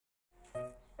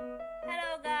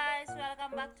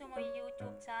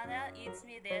channel. It's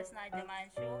me, there's Son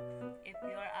YeJin. If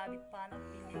you're a big fan of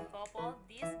binjin couple,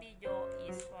 this video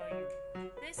is for you.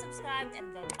 Please subscribe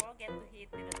and don't forget to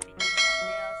hit the notification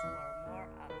bells for more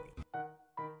updates.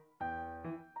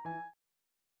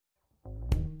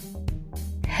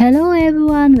 Hello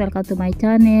everyone, welcome to my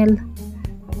channel.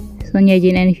 Son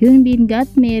YeJin and Hyun got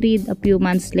married a few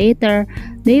months later.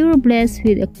 They were blessed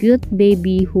with a cute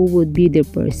baby who would be their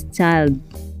first child.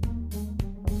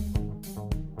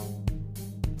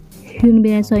 Hyun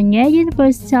and Son YeJin's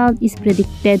first child is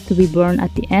predicted to be born at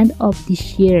the end of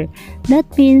this year. That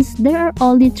means there are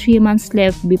only 3 months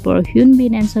left before Hyun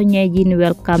and Son YeJin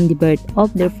welcome the birth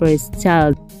of their first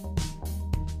child.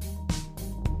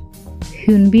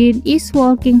 Hyun is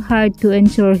working hard to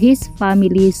ensure his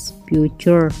family's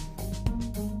future.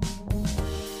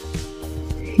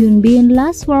 Hyun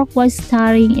last work was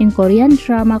starring in Korean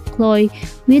drama Chloe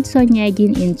with Son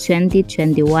YeJin in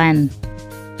 2021.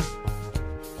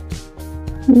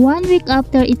 1 week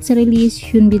after its release,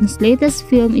 Hyun's latest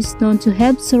film is known to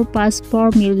have surpassed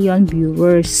 4 million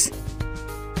viewers.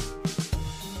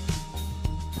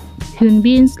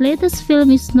 Hyun's latest film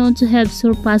is known to have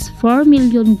surpassed 4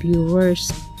 million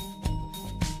viewers.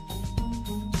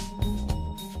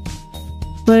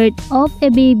 Birth of a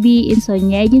baby in Son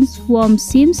YeJin's womb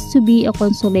seems to be a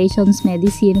consolation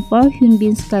medicine for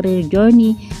Hyun's career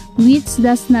journey, which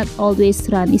does not always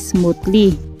run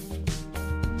smoothly.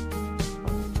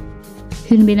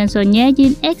 Hyun and Son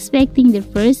YeJin expecting their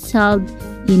first child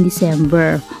in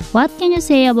December. What can you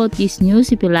say about this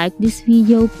news? If you like this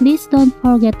video, please don't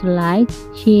forget to like,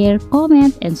 share,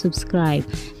 comment, and subscribe.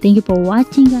 Thank you for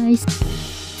watching, guys.